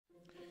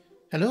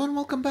Hello and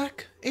welcome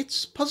back.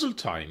 It's puzzle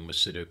time with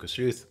Sudoku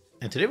Truth,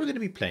 and today we're going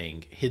to be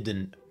playing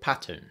Hidden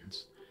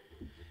Patterns.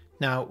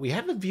 Now, we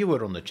have a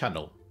viewer on the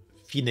channel,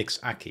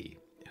 PhoenixAki's,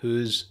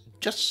 who's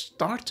just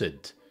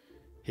started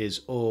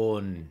his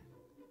own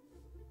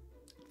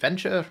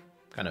adventure,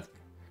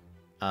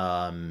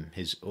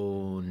 his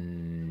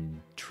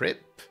own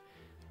trip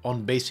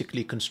on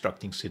basically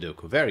constructing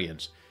Sudoku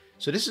variants.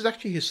 So this is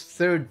actually his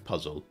third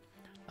puzzle.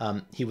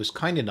 He was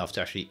kind enough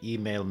to actually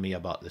email me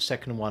about the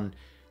second one,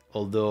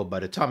 although by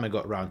the time I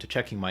got around to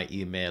checking my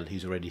email,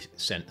 he's already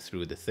sent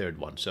through the third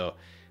one. So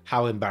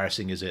how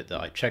embarrassing is it that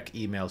I check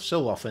email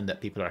so often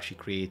that people are actually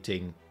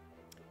creating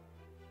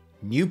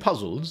new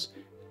puzzles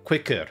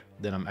quicker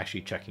than I'm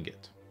actually checking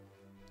it.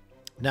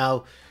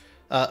 Now,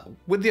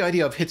 with the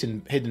idea of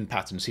hidden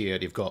patterns here,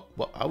 you've got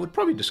what I would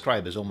probably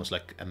describe as almost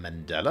like a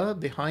mandala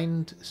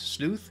behind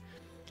Sleuth.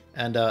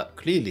 And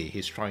clearly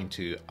he's trying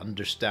to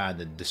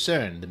understand and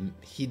discern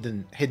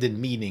the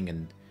hidden meaning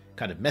and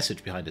kind of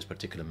message behind this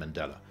particular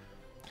mandala.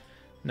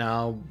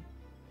 Now,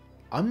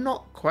 I'm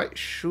not quite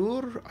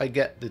sure I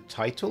get the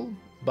title,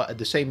 but at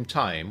the same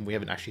time, we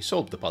haven't actually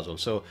solved the puzzle.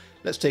 So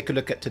let's take a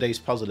look at today's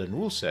puzzle and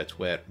rule set,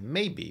 where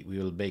maybe we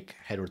will make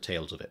head or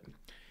tails of it.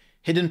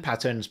 Hidden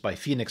Patterns by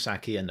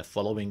PhoenixAki's and the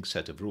following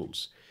set of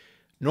rules.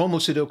 Normal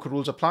Sudoku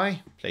rules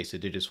apply. Place the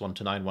digits 1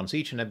 to 9 once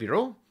each in every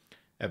row,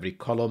 every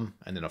column,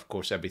 and then of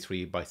course every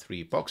 3 by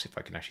 3 box if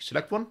I can actually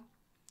select one.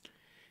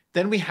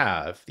 Then we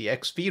have the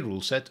XV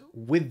rule set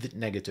with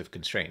negative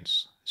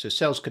constraints. So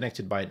cells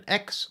connected by an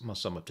X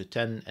must sum up to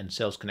 10, and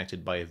cells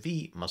connected by a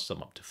V must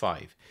sum up to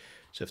 5.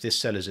 So if this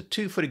cell is a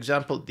 2, for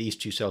example, these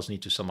two cells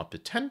need to sum up to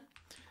 10.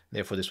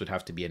 Therefore, this would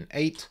have to be an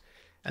 8.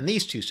 And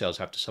these two cells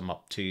have to sum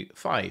up to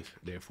 5.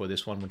 Therefore,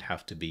 this one would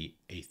have to be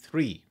a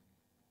 3.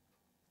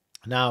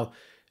 Now,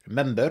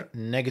 remember,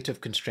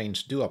 negative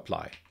constraints do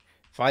apply.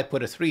 If I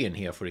put a 3 in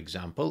here, for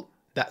example,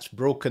 that's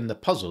broken the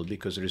puzzle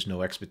because there is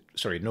no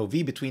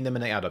V between them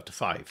and they add up to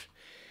 5.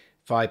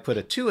 If I put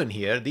a 2 in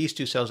here, these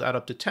two cells add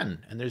up to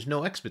 10 and there's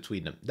no X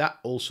between them. That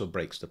also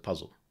breaks the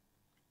puzzle.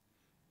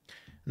 And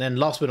then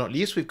last but not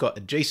least, we've got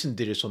adjacent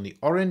digits on the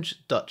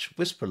orange Dutch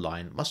whisper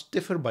line must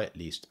differ by at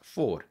least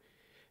 4.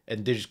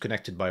 And digits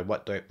connected by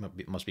what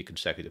must be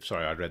consecutive.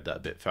 Sorry, I read that a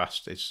bit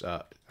fast. It's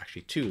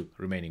actually 2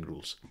 remaining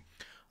rules.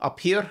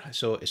 Up here,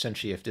 so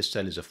essentially if this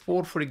cell is a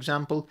 4, for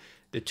example,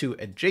 the 2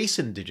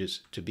 adjacent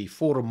digits to be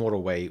 4 or more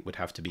away would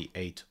have to be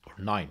 8 or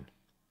 9.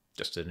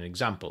 Just an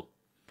example.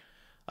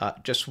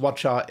 Just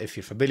watch out, if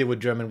you're familiar with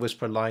German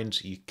whisper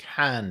lines, you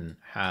can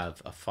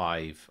have a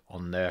 5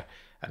 on there,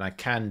 and I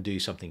can do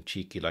something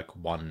cheeky like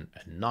 1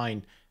 and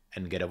 9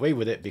 and get away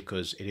with it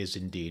because it is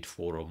indeed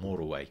 4 or more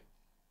away.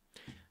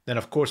 Then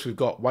of course we've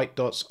got white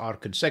dots are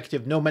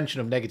consecutive, no mention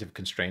of negative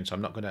constraints.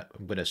 I'm gonna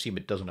assume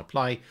it doesn't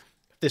apply.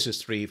 This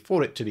is 3.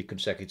 For it to be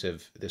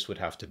consecutive, this would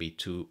have to be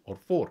 2 or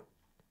 4.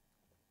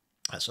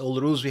 That's all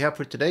the rules we have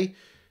for today.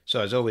 So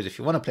as always, if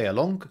you want to play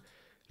along,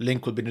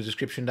 link will be in the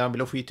description down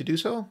below for you to do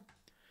so.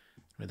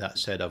 With that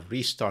said, I've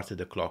restarted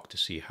the clock to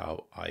see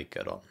how I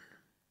get on.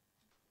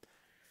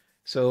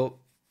 So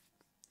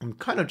I'm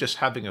kind of just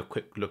having a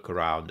quick look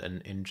around,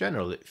 and in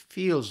general, it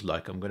feels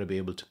like I'm going to be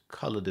able to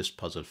color this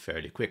puzzle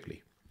fairly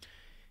quickly.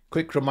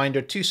 Quick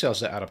reminder, 2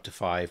 cells that add up to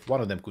 5.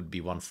 One of them could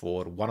be 1,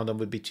 4. One of them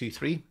would be 2,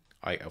 3.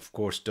 I, of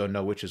course, don't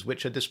know which is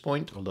which at this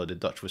point, although the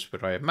Dutch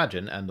whisper, I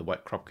imagine, and the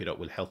white crop dot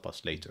will help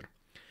us later.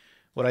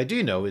 What I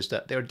do know is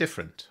that they're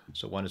different.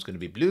 So one is going to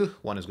be blue,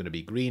 one is going to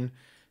be green.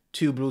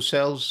 2 blue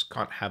cells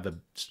can't have a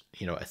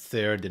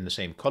third in the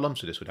same column,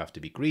 so this would have to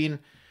be green.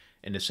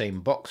 In the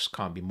same box,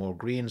 can't be more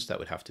greens, that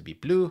would have to be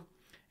blue.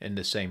 In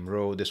the same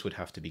row, this would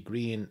have to be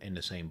green. In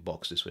the same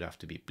box, this would have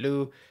to be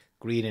blue.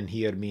 Green in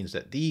here means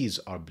that these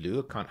are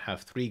blue, can't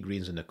have 3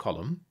 greens in the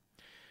column.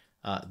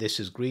 This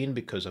is green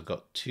because I've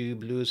got 2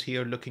 blues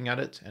here looking at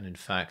it. And in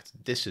fact,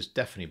 this is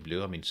definitely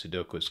blue. I mean,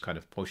 Sudoku is kind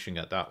of pushing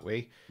it that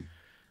way.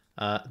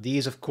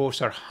 These, of course,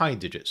 are high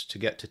digits. To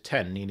get to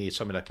 10, you need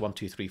something like 1,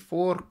 2, 3,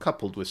 4,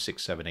 coupled with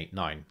 6, 7, 8,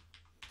 9.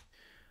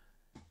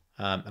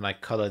 And I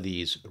color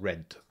these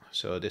red.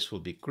 So this will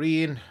be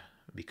green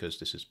because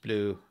this is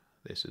blue.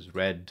 This is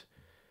red.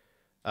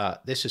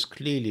 This is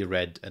clearly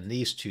red. And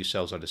these 2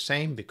 cells are the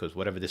same because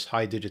whatever this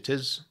high digit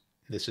is,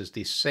 this is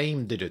the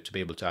same digit to be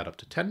able to add up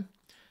to 10.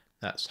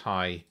 That's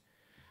high.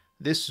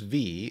 This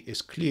V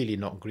is clearly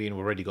not green.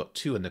 We've already got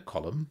 2 in the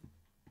column.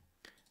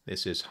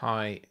 This is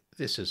high.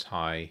 This is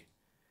high.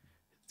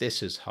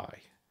 This is high.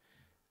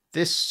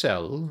 This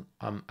cell,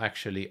 I'm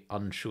actually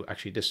unsure.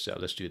 Actually, this cell,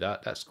 let's do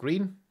that. That's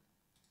green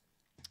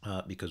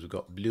because we've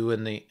got blue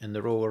in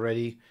the row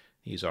already.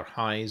 These are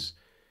highs.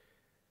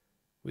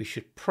 We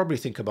should probably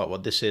think about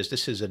what this is.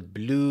 This is a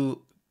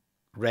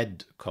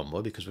blue-red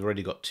combo because we've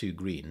already got 2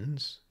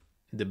 greens.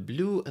 The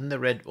blue and the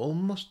red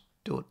almost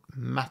don't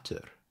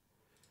matter,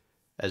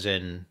 as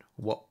in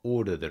what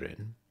order they're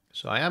in.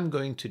 So I am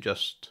going to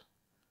just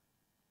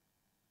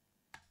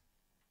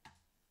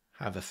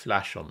have a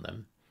flash on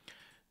them.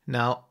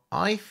 Now,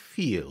 I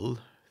feel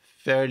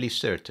fairly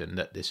certain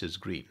that this is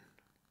green.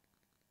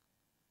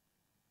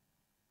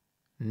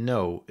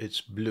 No, it's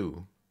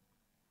blue.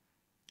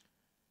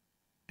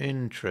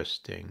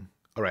 Interesting.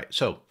 All right,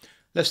 so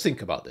let's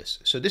think about this.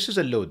 So this is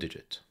a low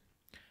digit.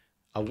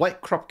 A white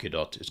crop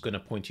dot is going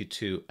to point you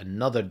to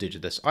another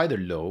digit that's either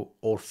low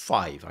or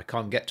 5. I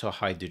can't get to a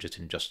high digit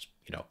in just,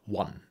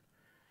 1.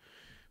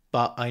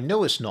 But I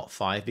know it's not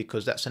 5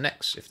 because that's an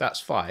X. If that's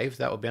 5,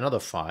 that would be another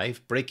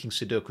 5, breaking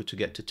Sudoku to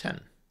get to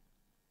 10.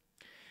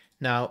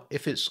 Now,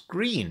 if it's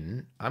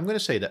green, I'm going to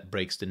say that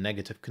breaks the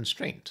negative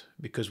constraint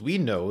because we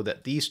know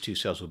that these two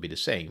cells will be the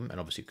same, and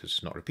obviously because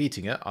it's not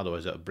repeating it,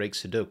 otherwise that would break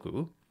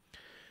Sudoku.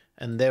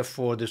 And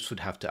therefore this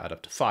would have to add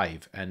up to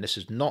 5. And this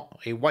is not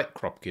a white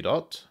Kropke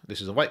dot. This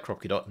is a white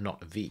Kropke dot,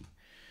 not a V.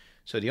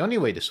 So the only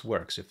way this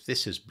works, if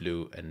this is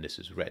blue and this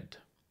is red.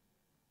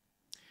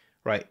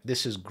 Right,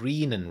 this is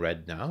green and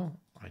red now.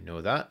 I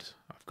know that.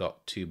 I've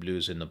got 2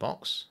 blues in the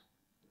box.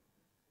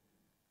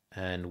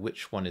 And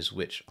which one is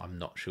which, I'm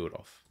not sure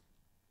of.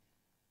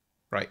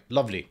 Right,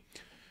 lovely.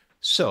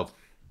 So,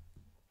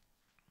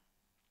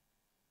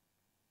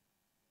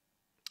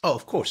 oh,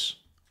 of course.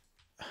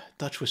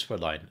 Dutch whisper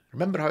line.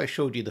 Remember how I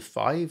showed you the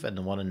 5 and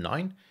the 1 and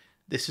 9?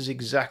 This is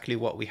exactly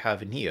what we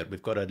have in here.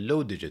 We've got a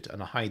low digit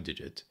and a high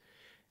digit.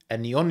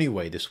 And the only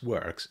way this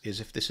works is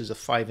if this is a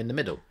 5 in the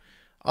middle.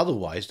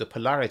 Otherwise, the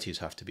polarities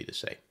have to be the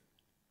same.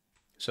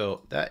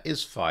 So that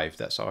is 5.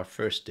 That's our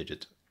first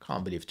digit.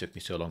 Can't believe it took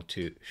me so long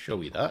to show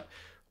you that.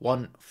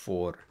 1,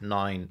 4,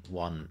 9,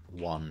 1,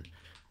 1,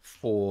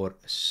 4,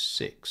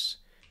 6.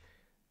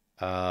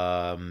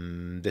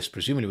 This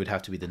presumably would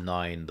have to be the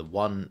 9, the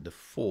 1, the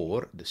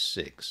 4, the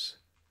 6.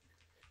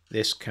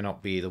 This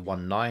cannot be the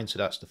 1, 9, so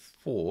that's the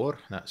 4,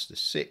 that's the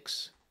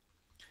 6.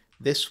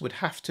 This would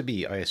have to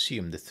be, I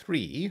assume, the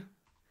 3,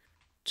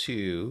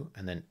 2,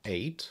 and then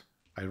 8.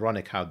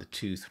 Ironic how the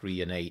 2,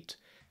 3, and 8,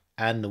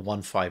 and the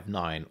 1, 5,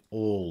 9,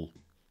 all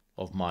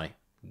of my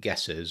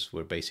guesses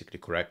were basically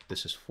correct.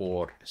 This is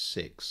 4,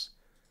 6.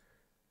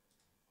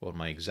 For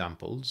my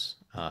examples,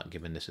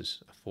 given this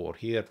is a 4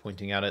 here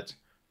pointing at it.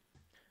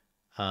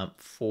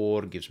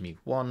 4 gives me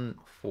 1,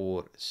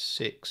 4,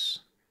 6.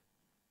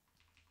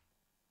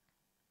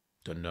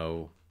 Don't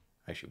know.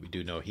 Actually, we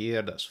do know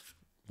here. That's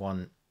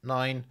 1,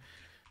 9.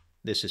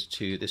 This is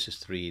 2. This is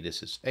 3.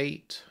 This is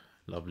 8.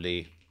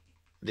 Lovely.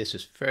 This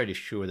is fairly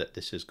sure that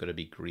this is going to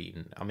be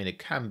green. I mean, it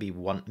can be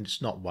 1.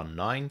 It's not 1,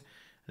 9. And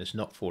it's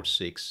not 4,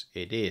 6.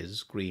 It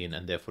is green,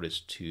 and therefore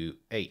it's 2,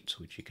 8,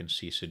 which you can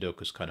see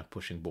Sudoku's kind of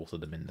pushing both of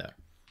them in there.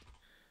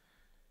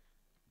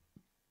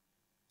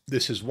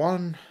 This is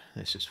 1,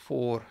 this is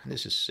 4,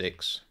 this is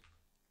 6.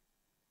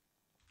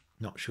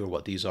 Not sure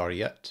what these are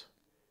yet.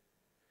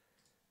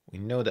 We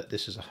know that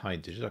this is a high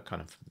digit. I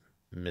kind of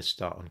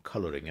missed out on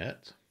coloring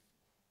it.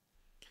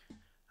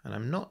 And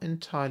I'm not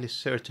entirely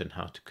certain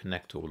how to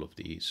connect all of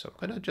these. So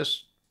I'm going to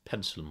just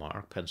pencil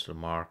mark, pencil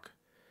mark,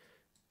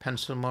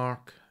 pencil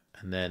mark.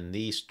 And then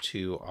these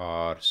two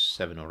are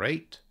 7 or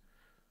 8.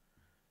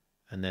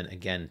 And then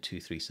again,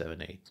 2, 3,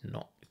 7, 8.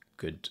 Not a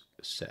good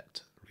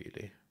set,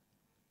 really.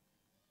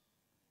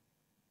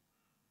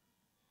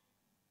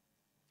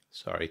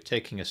 Sorry,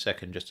 taking a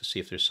second just to see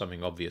if there's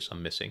something obvious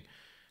I'm missing.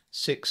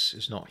 6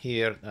 is not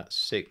here. That's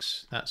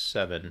 6. That's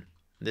 7.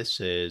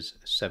 This is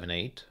 7,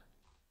 8.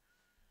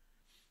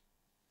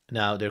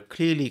 Now, they're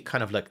clearly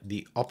kind of like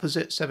the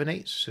opposite 7,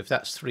 8. So if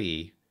that's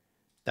 3,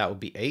 that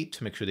would be 8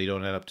 to make sure they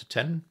don't add up to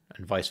 10.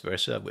 And vice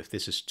versa. If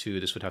this is 2,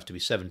 this would have to be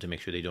 7 to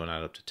make sure they don't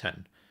add up to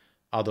 10.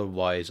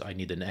 Otherwise, I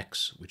need an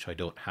X, which I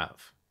don't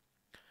have.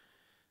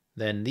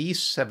 Then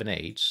these 7,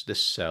 8s,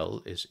 this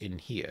cell is in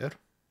here.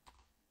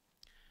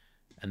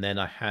 And then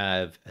I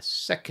have a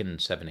second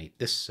 7, 8,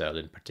 this cell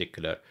in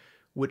particular,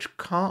 which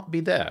can't be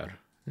there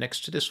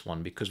next to this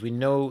one because we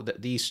know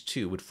that these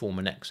two would form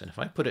an X. And if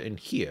I put it in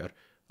here,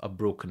 I've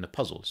broken the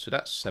puzzle. So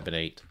that's 7,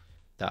 8,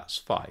 that's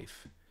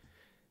 5.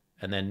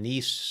 And then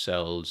these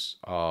cells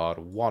are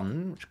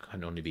 1, which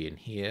can only be in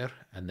here,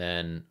 and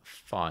then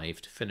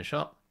 5 to finish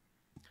up.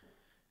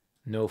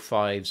 No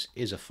 5s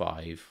is a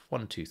 5.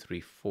 1, 2, 3,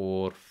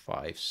 4,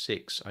 5,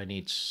 6. I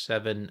need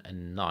 7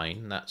 and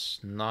 9. That's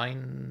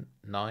 9,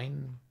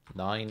 9,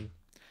 9,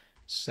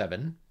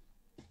 7.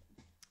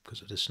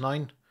 Because of this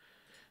 9.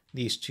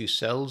 These two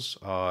cells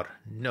are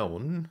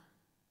known.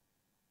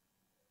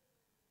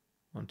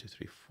 1, 2,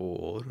 3,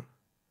 4.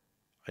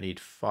 I need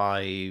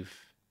 5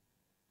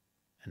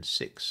 and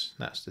 6.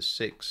 That's the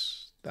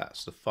 6.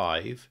 That's the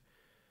 5.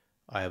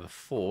 I have a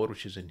 4,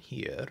 which is in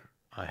here.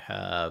 I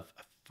have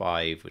a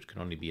 5, which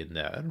can only be in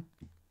there.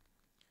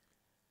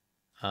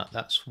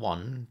 That's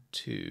 1,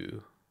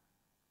 2.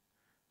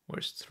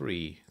 Where's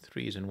 3?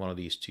 3 is in one of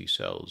these two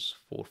cells.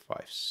 4,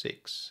 5,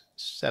 6.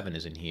 7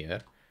 is in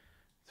here.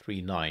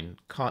 3, 9.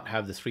 Can't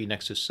have the 3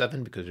 next to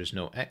 7 because there's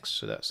no X,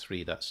 so that's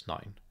 3, that's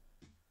 9.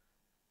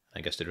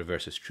 I guess the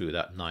reverse is true.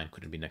 That 9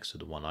 couldn't be next to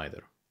the 1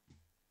 either.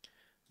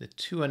 The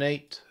 2 and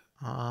 8,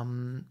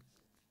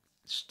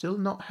 still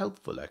not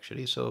helpful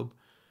actually. So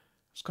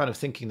I was kind of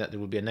thinking that there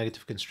would be a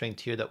negative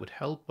constraint here that would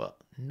help, but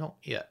not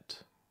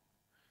yet.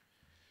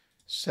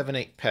 7,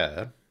 8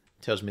 pair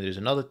tells me there's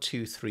another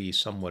 2, 3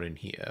 somewhere in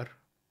here,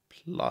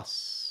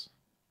 plus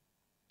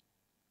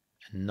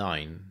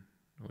 9,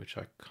 which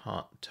I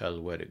can't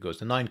tell where it goes.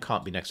 The 9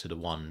 can't be next to the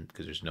 1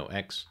 because there's no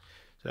X.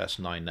 So that's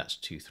 9, that's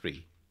 2,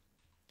 3.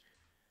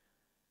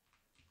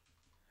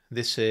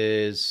 This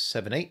is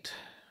 7, 8,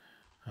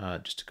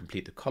 just to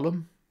complete the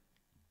column.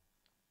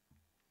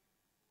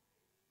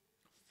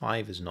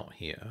 5 is not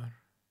here.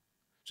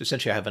 So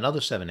essentially I have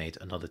another 7, 8,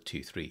 another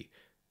 2, 3.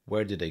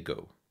 Where did they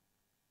go?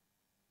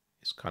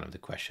 It's kind of the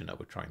question that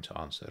we're trying to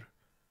answer.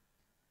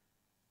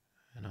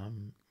 And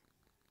I'm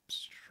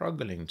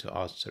struggling to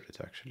answer it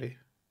actually.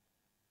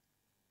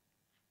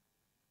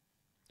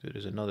 So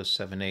there's another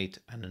 7, 8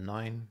 and a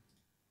 9.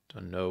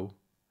 Don't know.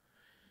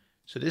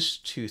 So this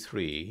 2,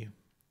 3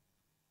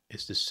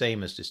 is the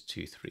same as this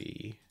 2,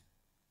 3.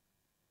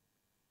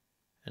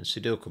 And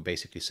Sudoku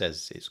basically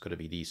says it's going to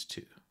be these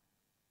two.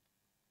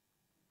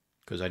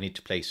 Because I need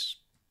to place,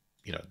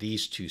 you know,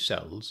 these 2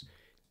 cells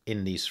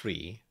in these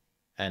 3.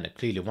 And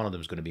clearly one of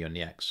them is going to be on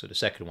the X. So the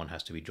second one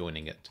has to be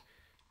joining it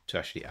to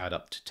actually add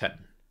up to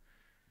 10.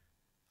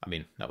 I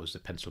mean, that was the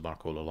pencil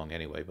mark all along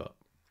anyway, but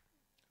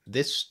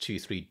this 2,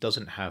 3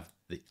 doesn't have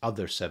the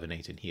other 7,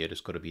 8 in here.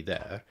 It's got to be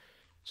there.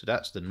 So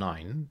that's the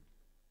 9.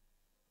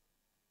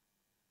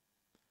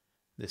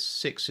 This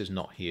 6 is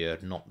not here,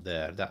 not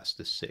there. That's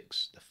the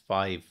 6. The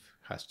 5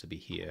 has to be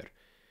here.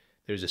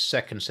 There's a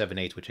second 7,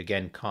 8, which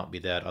again can't be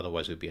there.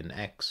 Otherwise it would be an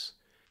X.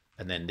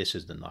 And then this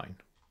is the 9.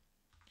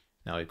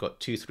 Now we've got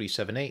 2, 3,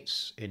 7,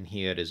 8s. In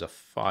here is a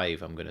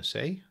 5, I'm going to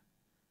say.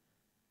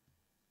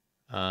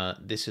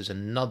 This is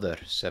another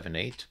 7,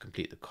 8 to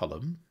complete the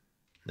column.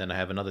 Then I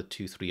have another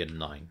 2, 3, and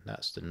 9.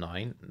 That's the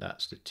 9.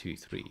 That's the 2,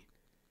 3.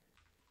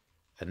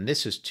 And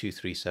this is 2,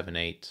 3, 7,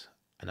 8.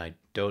 And I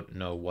don't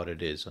know what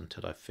it is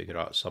until I figure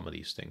out some of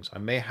these things. I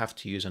may have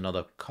to use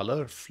another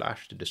color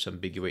flash to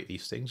disambiguate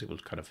these things. It will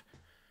kind of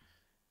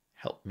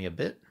help me a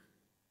bit.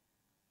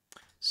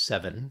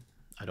 7.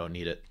 I don't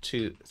need it.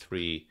 2,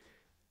 3,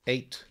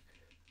 8.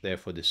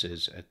 Therefore, this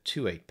is a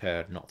 2, 8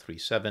 pair, not 3,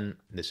 7.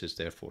 This is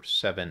therefore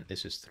 7.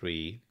 This is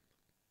 3.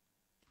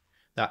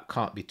 That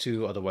can't be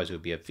 2, otherwise it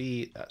would be a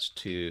V. That's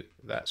 2.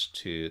 That's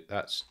 2.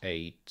 That's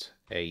 8.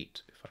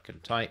 8. If I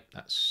can type,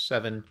 that's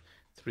 7.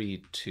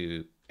 3,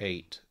 2,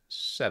 8,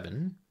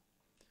 7.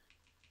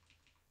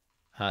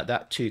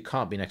 That 2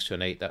 can't be next to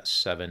an 8. That's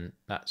 7.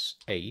 That's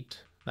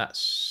 8. That's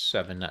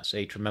 7. That's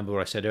 8. Remember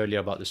what I said earlier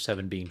about the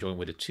 7 being joined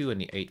with a 2 and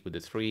the 8 with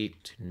a 3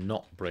 to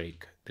not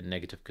break the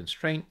negative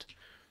constraint.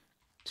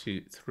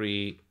 2,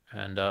 3,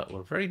 and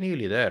we're very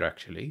nearly there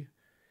actually.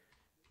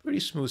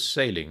 Pretty smooth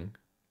sailing.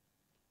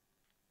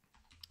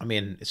 I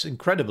mean, it's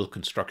incredible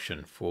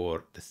construction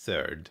for the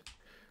third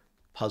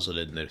puzzle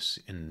in this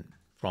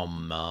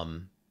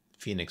from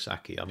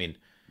PhoenixAki's. I mean,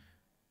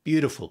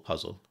 beautiful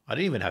puzzle. I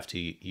didn't even have to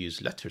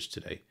use letters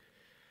today.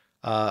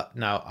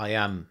 Now I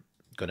am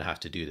going to have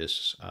to do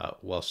this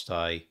whilst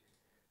I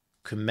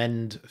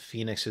commend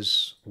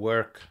Phoenix's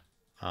work.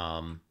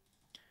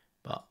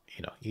 But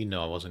you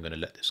know I wasn't going to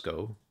let this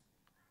go.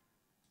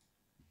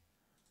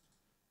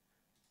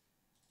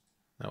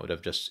 That would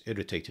have just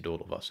irritated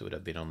all of us. It would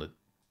have been on the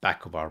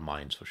back of our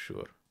minds for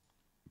sure.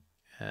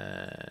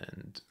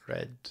 And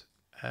red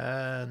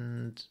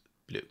and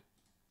blue.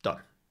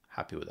 Done.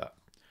 Happy with that.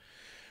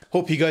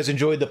 Hope you guys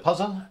enjoyed the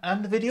puzzle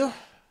and the video.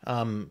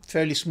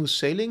 Fairly smooth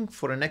sailing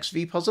for an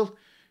XV puzzle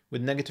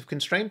with negative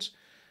constraints.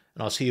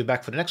 And I'll see you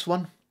back for the next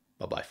one.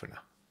 Bye-bye for now.